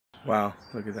Wow,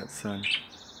 look at that sun.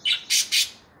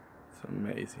 It's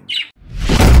amazing.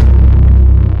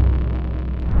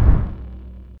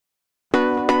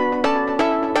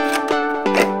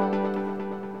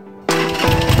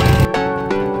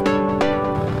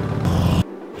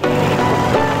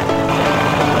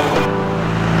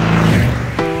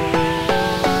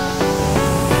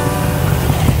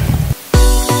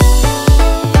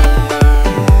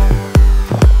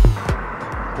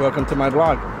 Welcome to my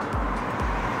vlog.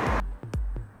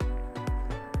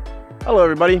 Hello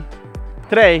everybody.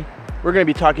 Today we're going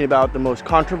to be talking about the most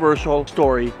controversial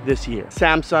story this year.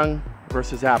 Samsung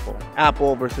versus Apple.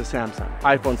 Apple versus Samsung.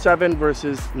 iPhone 7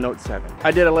 versus Note 7.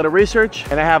 I did a little research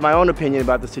and I have my own opinion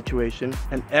about the situation,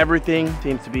 and everything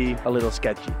seems to be a little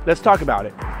sketchy. Let's talk about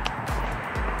it.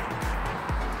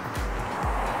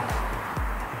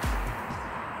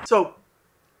 So,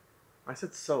 I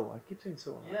said so. I keep saying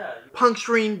so. Yeah.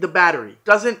 Puncturing the battery.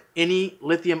 Doesn't any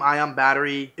lithium-ion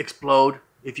battery explode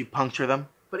if you puncture them?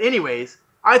 But anyways,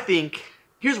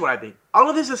 here's what I think. All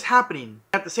of this is happening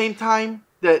at the same time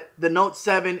that the Note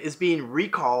 7 is being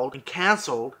recalled and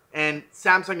canceled, and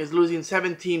Samsung is losing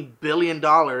 $17 billion.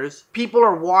 People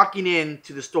are walking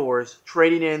into the stores,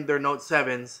 trading in their Note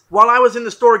 7s. While I was in the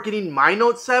store getting my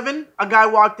Note 7, a guy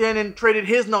walked in and traded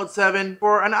his Note 7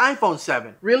 for an iPhone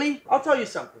 7. Really? I'll tell you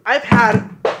something. I've had...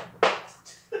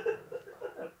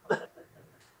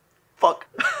 Fuck.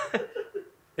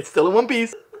 It's still in one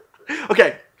piece.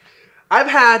 Okay. I've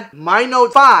had my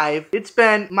Note 5. It's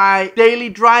been my daily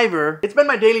driver. It's been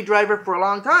my daily driver for a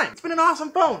long time. It's been an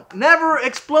awesome phone. Never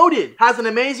exploded. Has an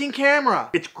amazing camera.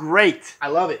 It's great. I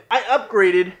love it. I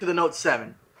upgraded to the Note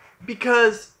 7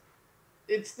 because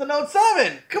it's the Note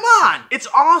 7. Come on. It's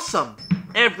awesome.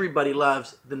 Everybody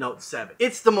loves the Note 7.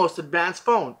 It's the most advanced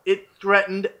phone. It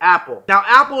threatened Apple. Now,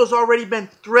 Apple has already been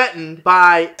threatened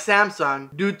by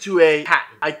Samsung due to a patent.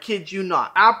 I kid you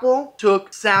not. Apple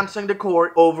took Samsung to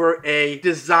court over a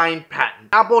design patent.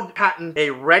 Apple patented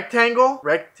a rectangle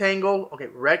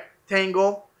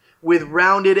with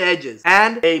rounded edges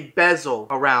and a bezel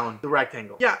around the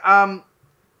rectangle. Yeah,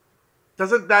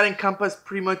 doesn't that encompass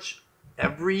pretty much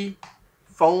every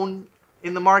phone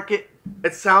in the market?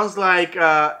 It sounds like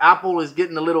Apple is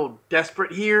getting a little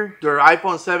desperate here. Their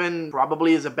iPhone 7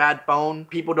 probably is a bad phone.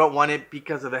 People don't want it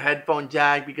because of the headphone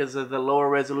jack, because of the lower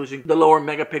resolution, the lower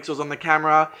megapixels on the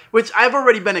camera, which I've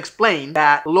already been explained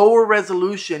that lower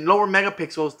resolution, lower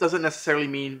megapixels doesn't necessarily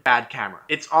mean bad camera.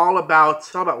 It's all about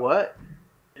what?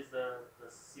 Is the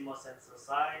CMOS sensor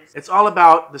size. It's all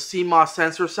about the CMOS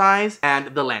sensor size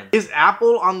and the lens. Is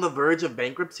Apple on the verge of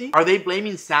bankruptcy? Are they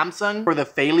blaming Samsung for the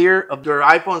failure of their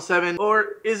iPhone 7? Or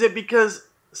is it because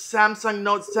Samsung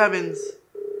Note 7s...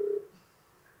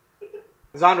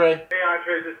 It's Andre. Hey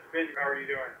Andre, this is Vinny. How are you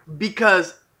doing?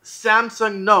 Because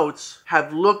Samsung Notes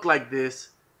have looked like this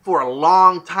for a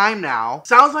long time now.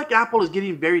 Sounds like Apple is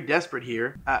getting very desperate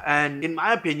here. And in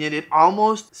my opinion, it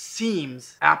almost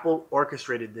seems Apple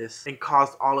orchestrated this and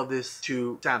caused all of this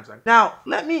to Samsung. Now,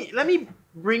 let me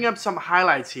bring up some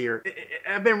highlights here.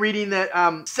 I've been reading that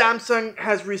Samsung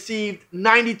has received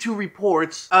 92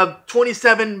 reports of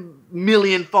 27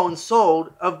 million phones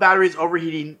sold of batteries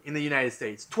overheating in the United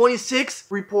States. 26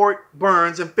 report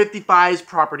burns and 55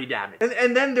 property damage.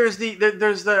 And then there's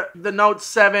the Note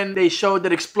 7 they showed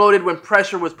that exploded when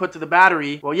pressure was put to the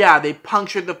battery. Well, yeah, they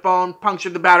punctured the phone,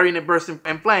 punctured the battery, and it burst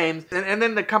in flames. And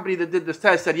then the company that did this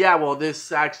test said, yeah, well,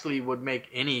 this actually would make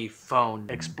any phone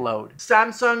explode.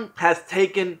 Samsung has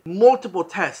taken multiple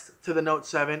tests to the Note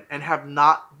 7 and have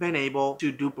not been able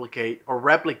to duplicate or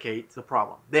replicate the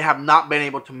problem. They have not been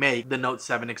able to make the Note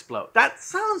 7 explode. That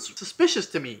sounds suspicious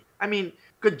to me. I mean,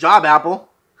 good job, Apple.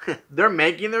 They're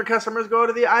making their customers go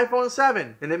to the iPhone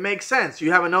 7, and it makes sense.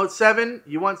 You have a Note 7,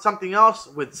 you want something else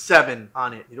with 7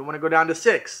 on it. You don't want to go down to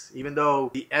 6, even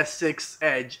though the S6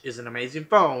 Edge is an amazing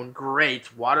phone,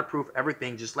 great, waterproof,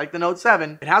 everything, just like the Note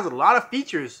 7. It has a lot of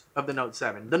features of the Note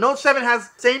 7. The Note 7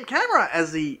 has the same camera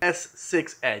as the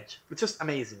S6 Edge. It's just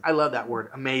amazing. I love that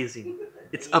word, amazing.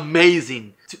 It's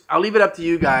amazing. I'll leave it up to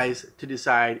you guys to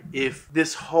decide if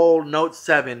this whole Note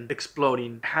 7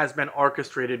 exploding has been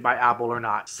orchestrated by Apple or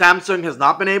not. Samsung has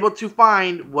not been able to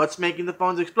find what's making the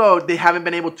phones explode. They haven't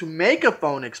been able to make a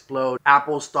phone explode.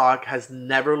 Apple stock has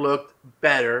never looked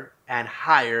better and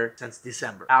higher since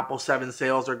December. Apple 7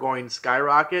 sales are going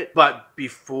skyrocket, but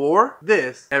before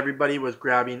this, everybody was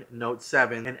grabbing Note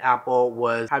 7 and Apple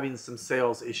was having some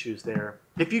sales issues there.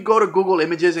 If you go to Google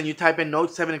Images and you type in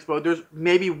Note 7 explode, there's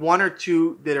maybe one or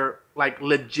two that are like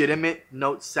legitimate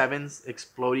Note 7s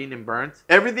exploding and burnt.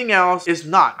 Everything else is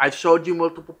not. I've showed you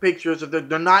multiple pictures of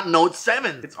they're not Note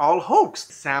 7s. It's all hoax.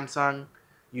 Samsung,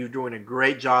 you're doing a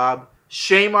great job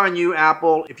Shame on you,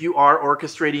 Apple, if you are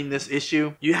orchestrating this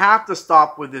issue. You have to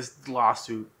stop with this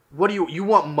lawsuit. What do you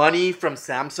want money from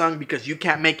Samsung because you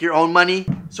can't make your own money?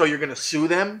 So you're gonna sue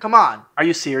them? Come on, are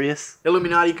you serious?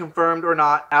 Illuminati confirmed or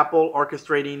not, Apple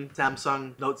orchestrating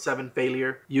Samsung Note 7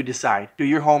 failure. You decide. Do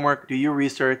your homework, do your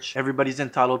research. Everybody's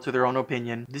entitled to their own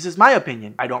opinion. This is my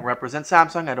opinion. I don't represent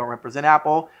Samsung, I don't represent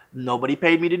Apple. Nobody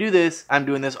paid me to do this. I'm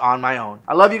doing this on my own.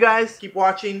 I love you guys. Keep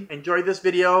watching. Enjoy this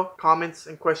video. Comments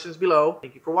and questions below.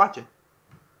 Thank you for watching.